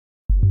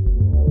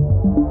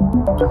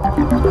So,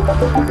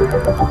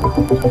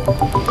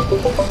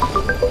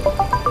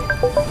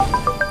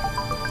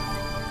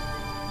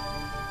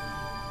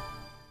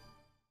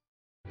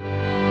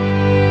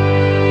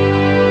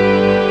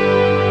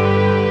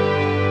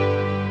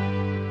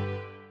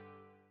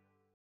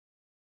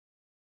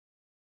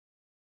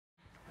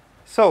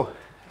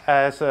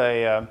 as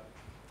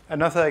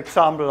another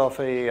example of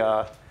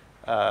a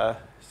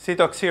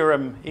CIDOC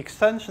CRM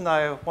extension,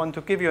 I want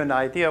to give you an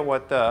idea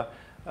what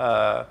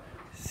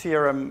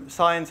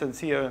CRMsci and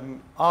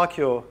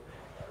CRMArcheo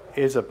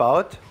is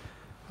about.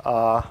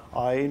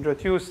 I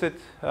introduced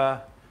it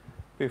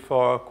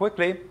before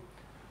quickly.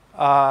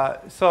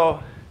 CRMsci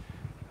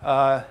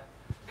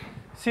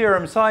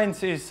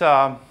is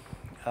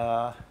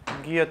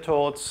geared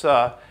towards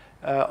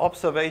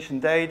observation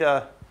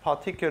data,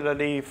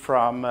 particularly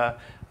from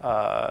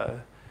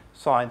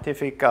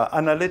scientific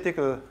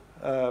analytical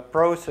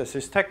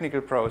processes,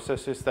 technical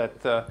processes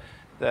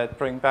that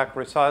bring back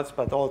results,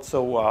 but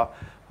also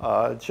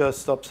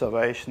just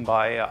observation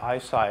by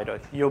eyesight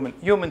or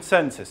human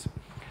senses.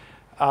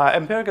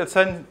 Empirical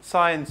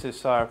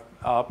sciences are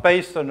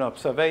based on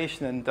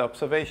observation, and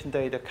observation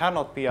data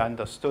cannot be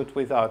understood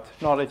without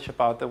knowledge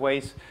about the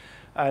ways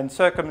and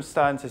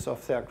circumstances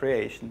of their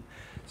creation.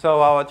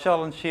 So our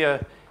challenge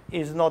here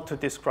is not to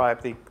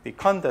describe the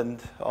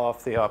content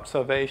of the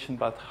observation,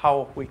 but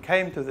how we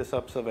came to this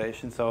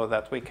observation so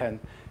that we can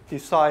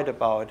decide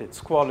about its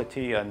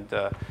quality and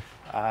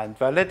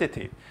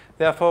validity.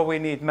 Therefore, we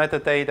need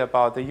metadata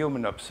about the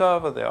human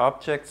observer, the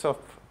objects of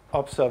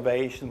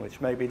observation, which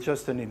may be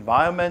just an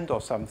environment or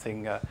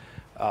something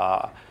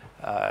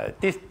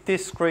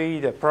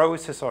discrete, a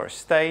process or a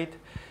state.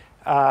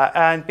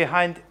 And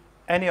behind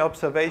any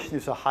observation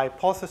is a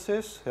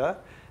hypothesis, yeah?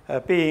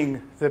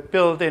 Being the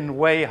built-in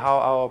way how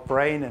our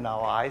brain and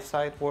our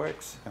eyesight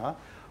works,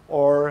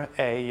 or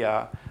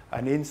an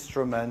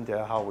instrument,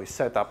 how we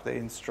set up the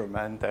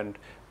instrument, and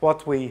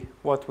what we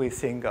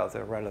think are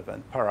the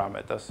relevant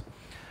parameters.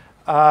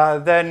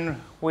 Then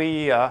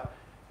we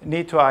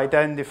need to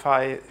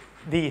identify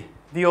the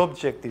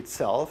object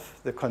itself,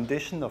 the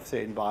condition of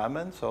the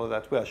environment, so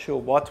that we are sure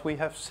what we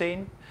have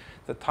seen,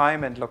 the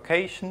time and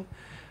location.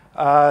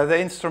 The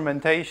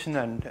instrumentation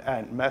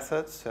and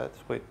methods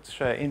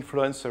which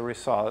influence the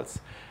results.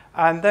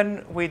 And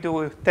then we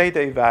do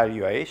data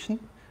evaluation.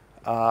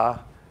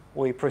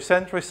 We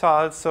present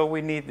results, so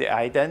we need the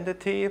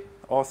identity,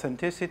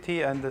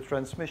 authenticity, and the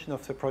transmission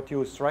of the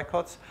produced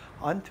records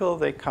until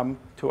they come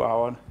to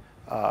our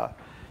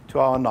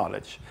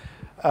knowledge.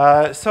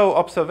 So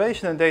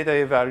observation and data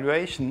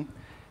evaluation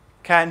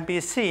can be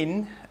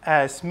seen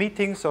as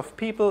meetings of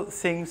people,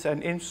 things,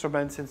 and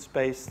instruments in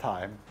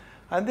space-time.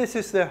 And this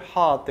is the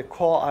heart, the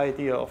core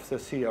idea of the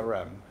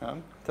CRM.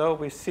 So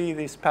we see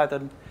this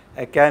pattern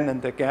again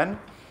and again.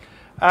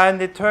 And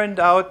it turned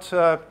out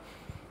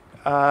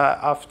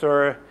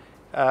after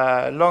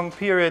a long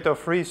period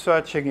of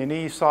researching in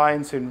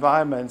e-science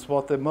environments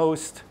what the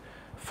most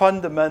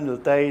fundamental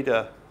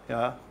data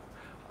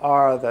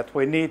are that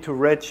we need to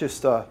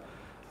register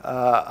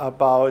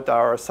about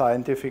our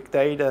scientific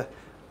data,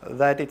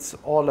 that it's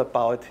all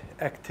about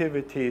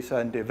activities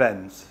and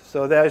events.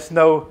 So there's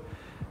no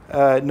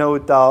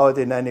doubt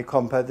in any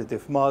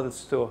competitive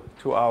models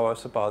to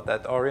ours about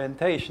that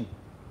orientation.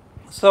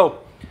 So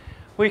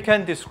we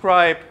can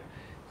describe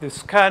the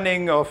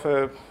scanning of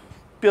a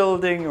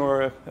building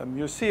or a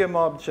museum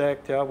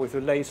object with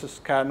a laser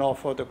scan or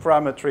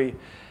photogrammetry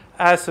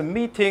as a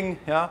meeting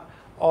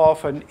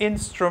of an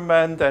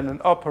instrument and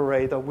an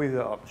operator with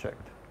the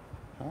object.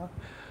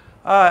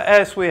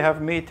 As we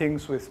have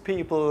meetings with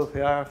people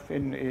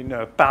in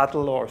a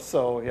battle or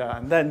so,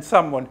 and then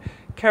someone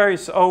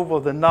carries over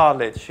the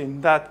knowledge.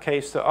 In that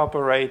case, the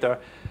operator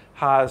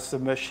has the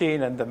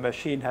machine, and the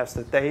machine has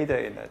the data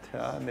in it.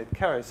 And it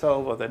carries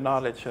over the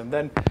knowledge and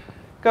then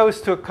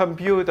goes to a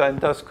computer and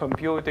does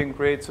computing,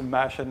 creates a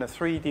mesh and a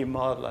 3D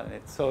model on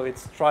it. So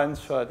it's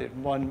transferred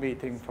in one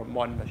meeting from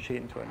one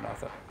machine to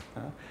another.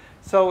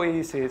 So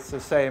easy. It's the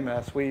same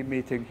as we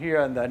meeting here,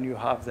 and then you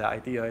have the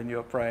idea in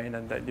your brain,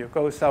 and then you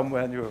go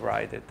somewhere and you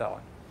write it down.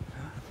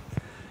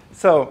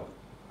 So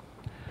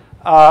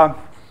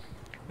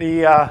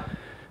the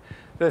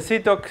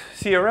CIDOC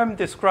CRM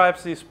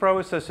describes these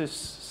processes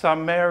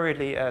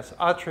summarily as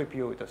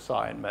attribute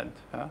assignment.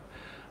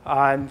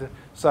 And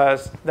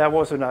says there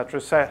was an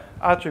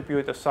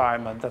attribute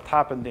assignment that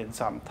happened in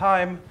some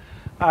time,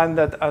 and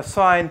that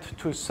assigned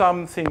to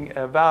something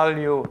a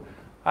value,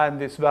 and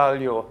this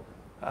value,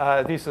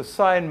 this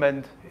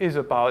assignment is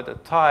about a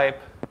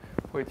type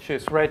which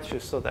is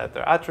registered at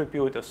the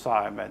attribute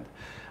assignment.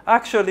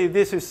 Actually,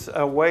 this is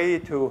a way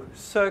to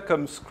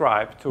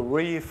circumscribe, to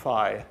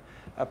reify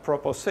a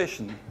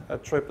proposition, a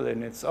triple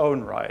in its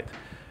own right.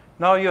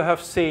 Now you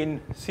have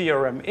seen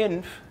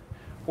CRMinf,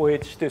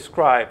 which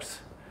describes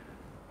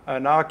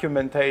an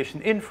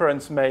argumentation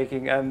inference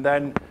making and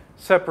then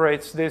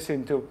separates this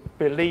into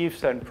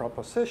beliefs and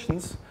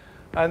propositions.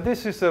 And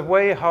this is the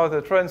way how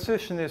the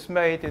transition is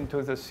made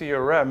into the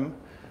CRM,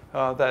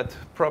 that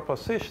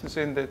propositions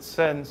in that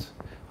sense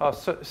are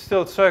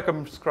still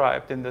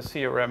circumscribed in the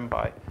CRM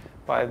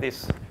by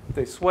this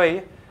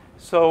way.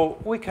 So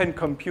we can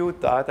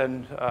compute that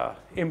and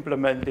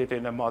implement it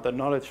in a modern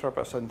knowledge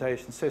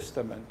representation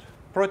system and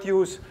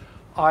produce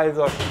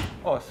either,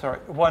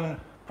 one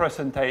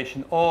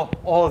presentation or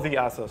the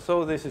other.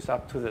 So this is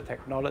up to the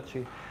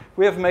technology.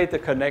 We have made the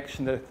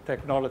connection that the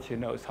technology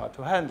knows how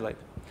to handle it.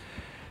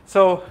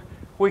 So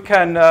we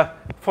can,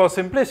 for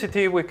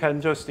simplicity, we can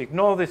just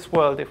ignore this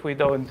world if we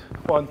don't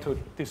want to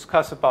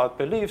discuss about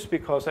beliefs,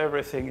 because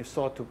everything is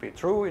thought to be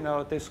true in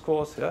our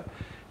discourse,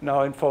 in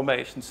our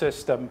information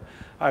system.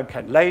 I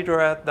can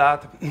later add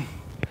that.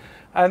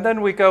 And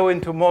then we go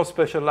into more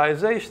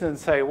specialization and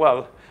say,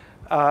 well,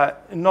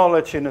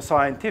 knowledge in a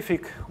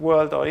scientific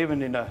world or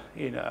even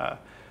in a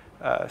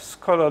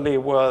scholarly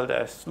world,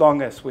 as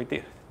long as we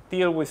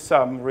deal with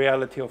some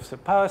reality of the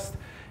past,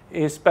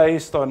 is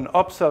based on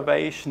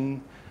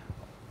observation,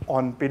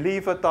 on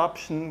belief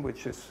adoption,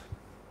 which is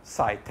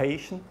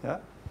citation,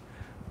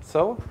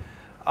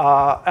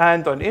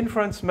 and on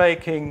inference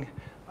making,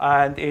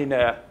 and in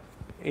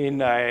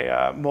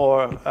a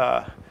more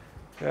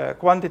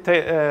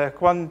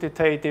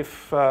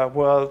quantitative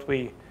world,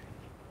 we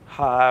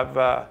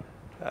have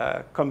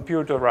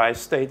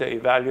computerized data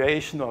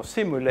evaluation or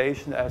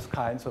simulation as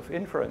kinds of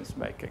inference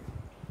making.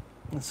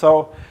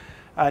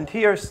 And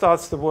here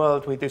starts the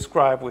world we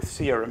describe with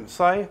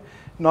CRMsci,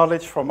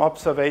 knowledge from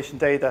observation,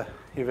 data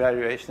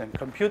evaluation, and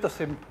computer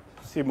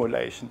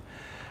simulation.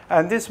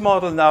 And this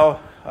model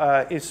now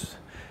it's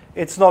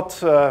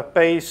not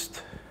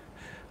based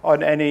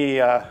on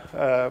any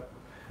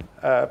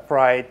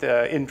bright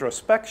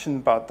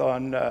introspection, but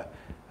on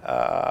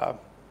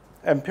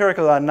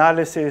empirical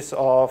analysis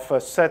of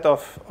a set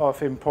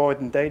of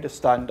important data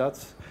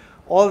standards.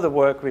 All the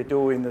work we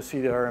do in the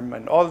CRM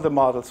and all the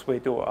models we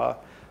do are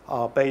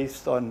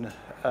based on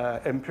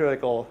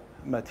empirical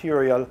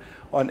material,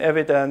 on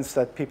evidence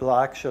that people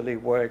actually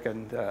work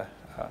and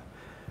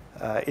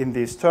in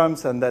these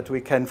terms, and that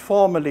we can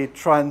formally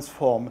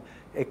transform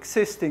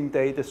existing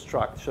data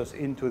structures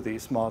into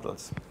these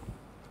models.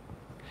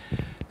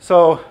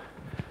 So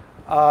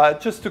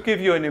just to give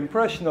you an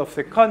impression of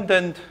the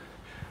content,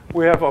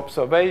 we have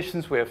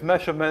observations, we have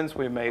measurements,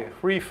 we may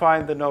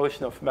refine the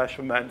notion of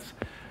measurements.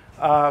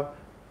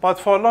 But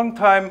for a long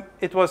time,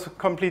 it was a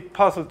complete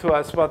puzzle to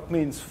us what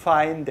means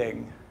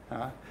finding.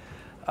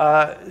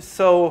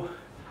 So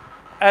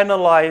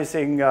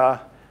analyzing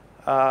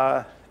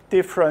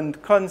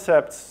different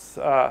concepts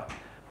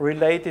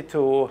related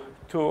to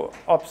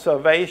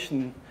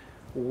observation,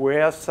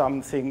 where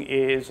something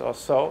is or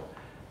so,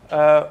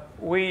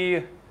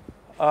 we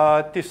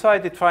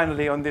decided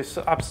finally on this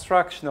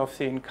abstraction of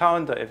the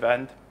encounter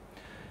event.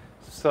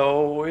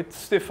 So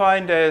it's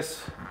defined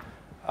as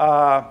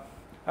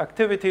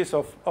activities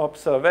of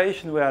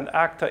observation where an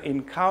actor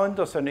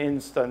encounters an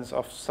instance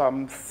of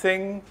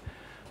something,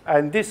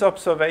 and this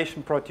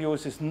observation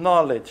produces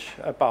knowledge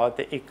about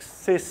the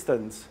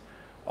existence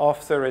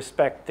of the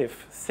respective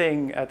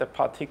thing at a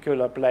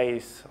particular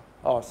place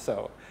or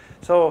so.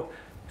 So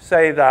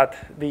say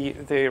that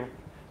the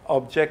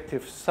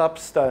objective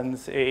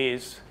substance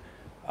is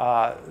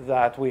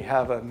that we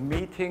have a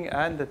meeting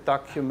and a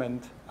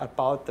document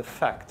about the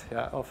fact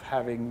of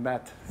having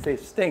met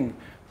this thing,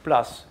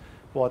 plus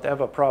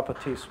whatever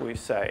properties we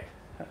say.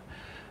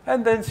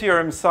 And then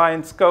CRM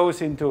science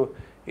goes into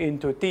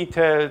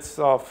details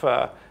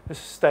of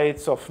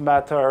states of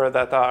matter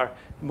that are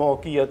more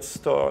geared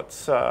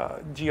towards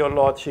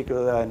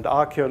geological and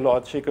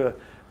archaeological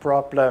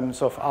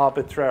problems of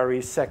arbitrary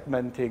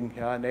segmenting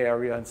an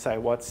area and say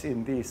what's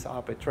in this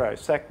arbitrary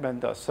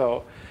segment or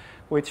so,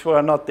 which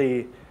were not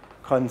the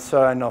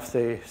concern of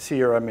the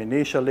CRM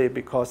initially,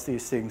 because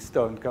these things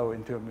don't go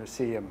into a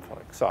museum, for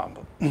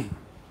example.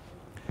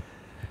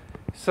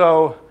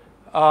 So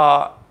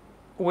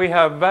we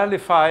have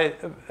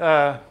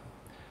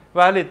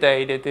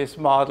validated this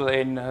model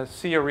in a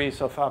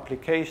series of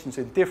applications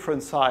in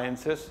different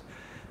sciences.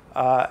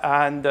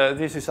 And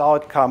this is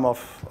outcome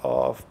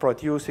of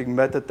producing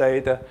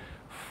metadata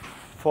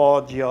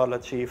for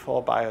geology,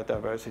 for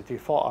biodiversity,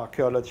 for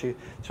archaeology.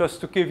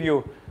 Just to give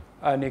you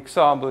an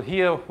example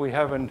here, we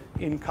have an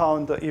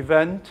encounter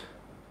event,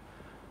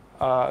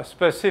 a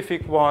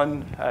specific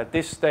one at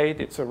this date.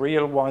 It's a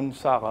real one,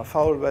 Sarah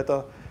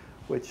Faulwetter,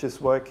 which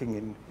is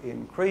working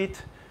in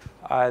Crete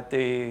at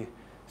the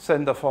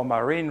Center for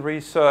Marine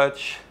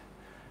Research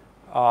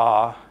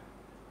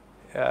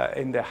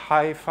in the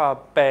Haifa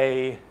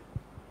Bay,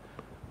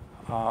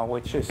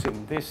 which is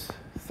in this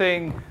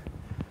thing,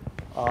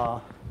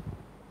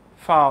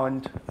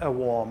 found a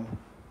worm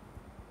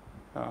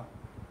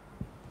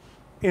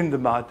in the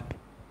mud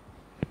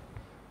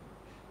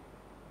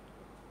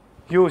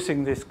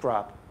using this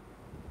grab,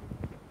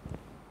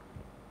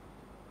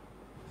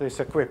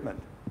 this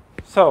equipment.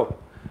 So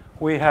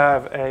we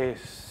have a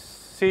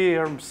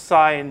CRM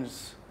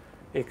science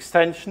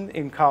extension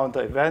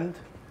encounter event,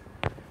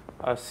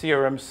 a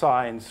CRM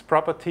science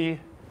property.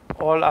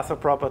 All other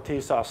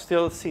properties are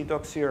still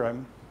CIDOC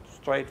CRM,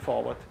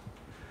 straightforward.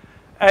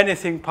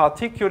 Anything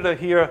particular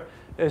here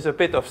is a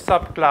bit of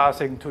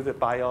subclassing to the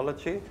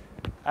biology.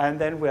 And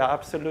then we are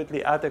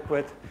absolutely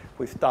adequate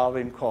with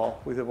Darwin core,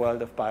 with the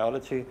world of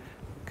biology,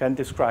 can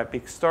describe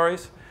big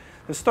stories.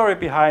 The story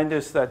behind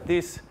is that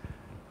this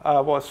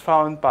was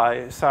found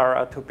by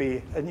Sarah to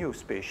be a new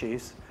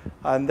species,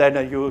 and then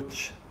a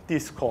huge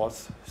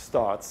discourse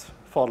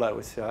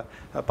follows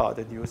about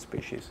a new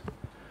species.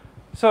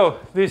 So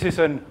this is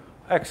an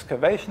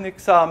excavation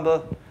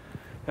example.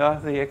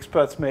 The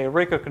experts may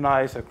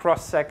recognize a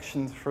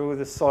cross-section through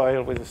the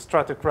soil with the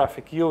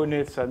stratigraphic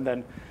units, and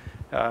then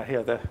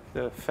here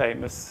the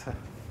famous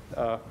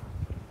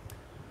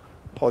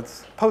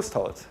post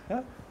holes.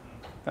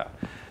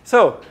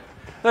 So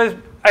this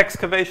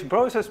excavation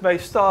process may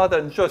start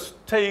and just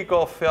take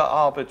off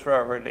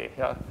arbitrarily,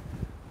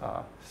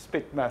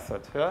 spit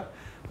method,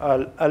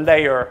 a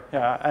layer,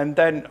 and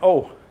then,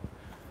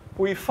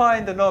 we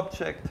find an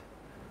object,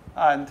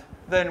 and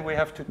then we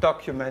have to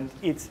document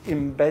its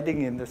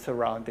embedding in the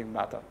surrounding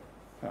matter.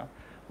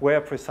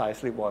 Where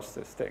precisely was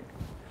this thing?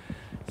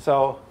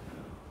 So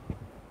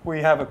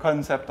we have a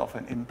concept of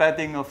an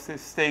embedding of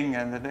this thing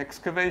and an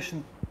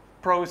excavation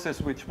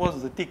process, which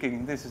was the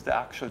digging. This is the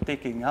actual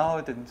digging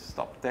out, and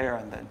stop there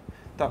and then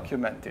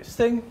document this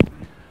thing.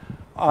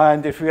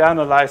 And if we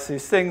analyze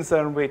these things,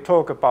 then we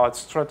talk about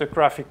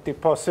stratigraphic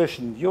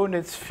deposition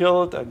units,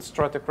 filled and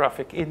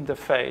stratigraphic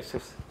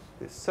interfaces,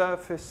 the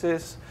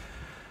surfaces,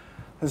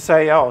 and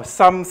say,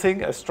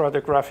 something, a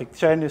stratigraphic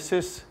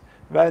genesis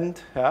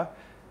event,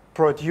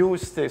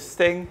 produced this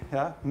thing,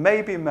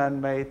 maybe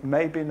man-made,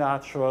 maybe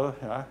natural.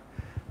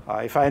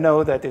 If I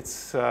know that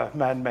it's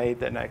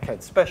man-made, then I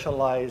can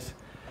specialize.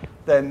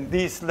 Then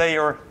this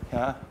layer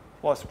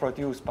was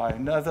produced by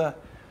another.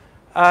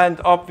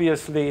 And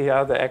obviously,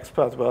 the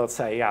expert will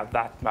say,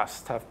 that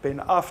must have been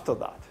after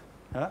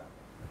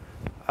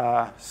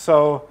that.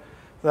 So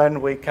then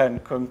we can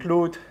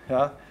conclude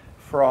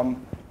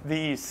from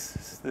the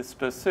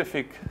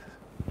specific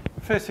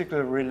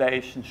physical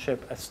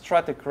relationship, a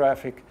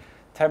stratigraphic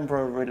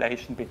temporal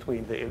relation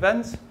between the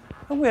events.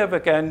 And we have,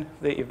 again,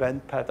 the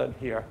event pattern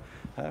here,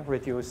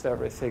 reduced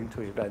everything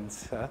to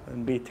events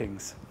and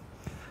meetings.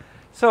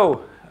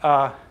 So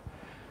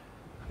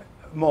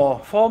more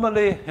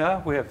formally,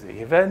 we have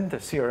the event. The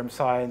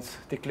CRMsci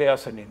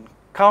declares an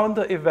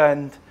encounter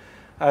event.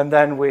 And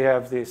then we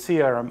have the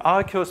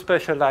CRMArcheo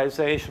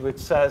specialization, which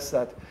says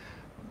that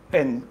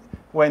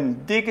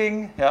when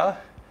digging,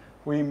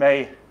 we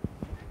may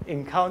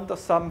encounter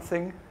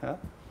something,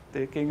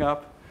 digging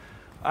up,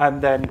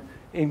 and then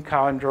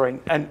encountering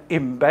an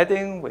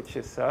embedding, which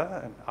is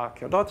an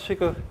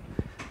archaeological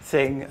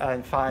thing,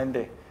 and find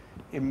the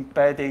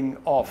embedding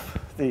of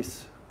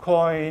this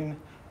coin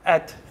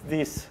at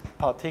this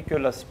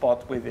particular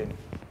spot within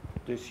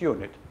this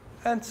unit,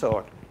 and so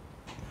on.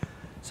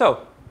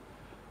 So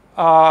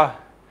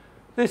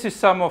this is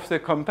some of the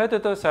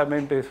competitors. I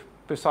mean,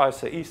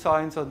 besides the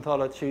e-science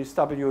ontologies,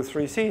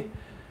 W3C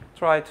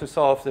tried to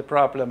solve the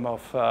problem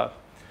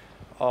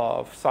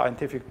of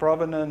scientific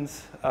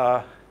provenance.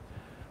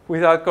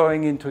 Without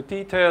going into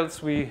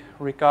details, we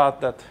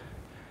regard that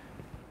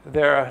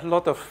there are a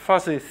lot of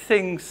fuzzy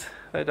things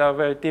that are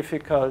very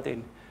difficult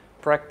in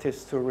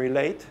practice to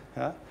relate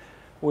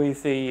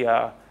with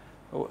the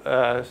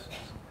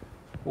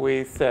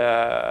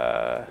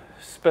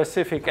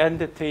specific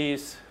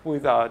entities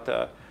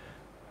without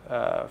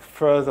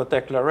further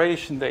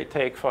declaration. They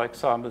take, for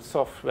example,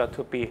 software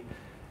to be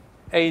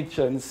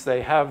agents.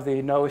 They have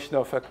the notion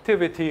of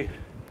activity,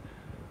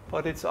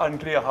 but it's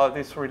unclear how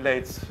this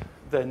relates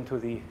then to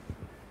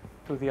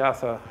the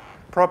other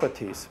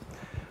properties.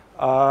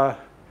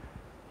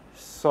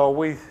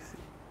 So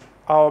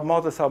our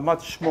models are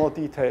much more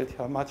detailed,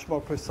 are much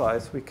more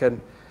precise. We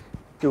can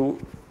do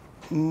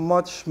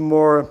much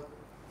more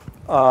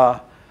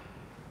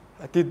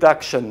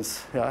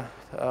deductions,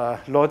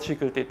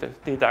 logical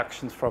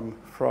deductions from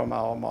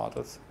our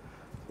models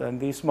than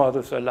these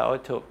models allow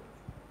to.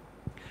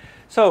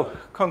 So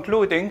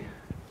concluding,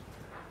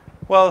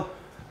 well,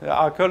 the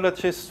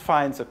archaeologist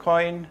finds a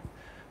coin.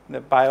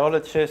 The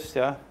biologist,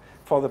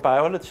 for the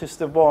biologist,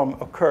 the worm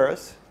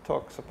occurs,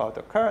 talks about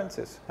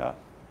occurrences.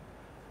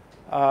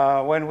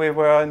 When we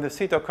were in the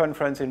CIDOC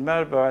conference in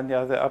Melbourne,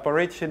 the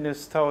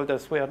Aborigines told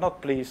us we are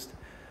not pleased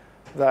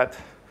that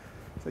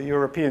the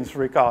Europeans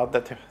regard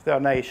that their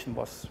nation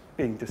was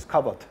being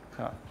discovered.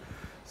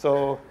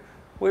 So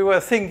we were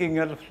thinking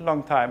a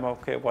long time,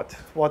 okay,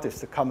 what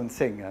is the common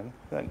thing? And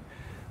then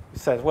we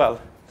said, well,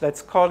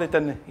 let's call it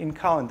an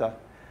encounter.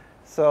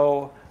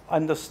 So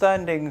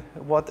understanding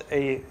what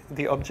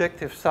the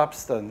objective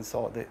substance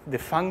or the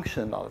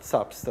functional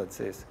substance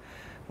is,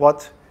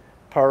 what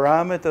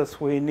parameters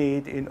we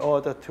need in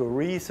order to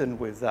reason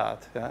with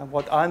that,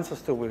 what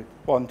answers do we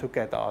want to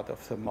get out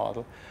of the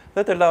model.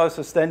 That allows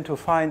us then to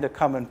find a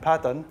common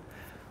pattern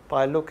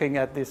by looking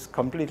at this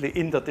completely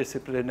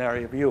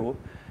interdisciplinary view.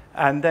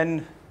 And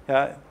then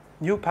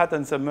new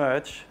patterns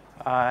emerge,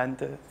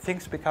 and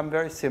things become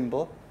very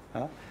simple,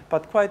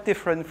 but quite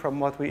different from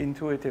what we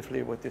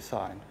intuitively would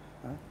design.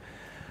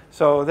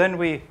 So then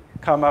we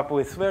come up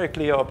with very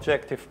clear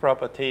objective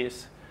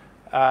properties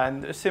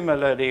And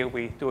similarly,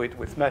 we do it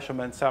with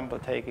measurement, sample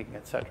taking,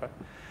 etc.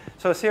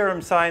 So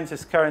CRM science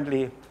is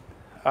currently,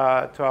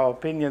 to our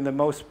opinion, the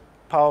most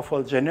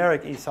powerful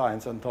generic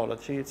e-science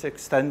ontology. It's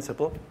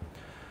extensible.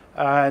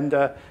 And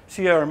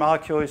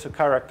CRMArcheo is a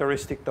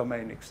characteristic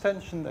domain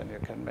extension that you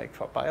can make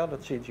for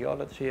biology,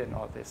 geology, and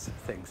all these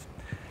things.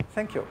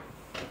 Thank you.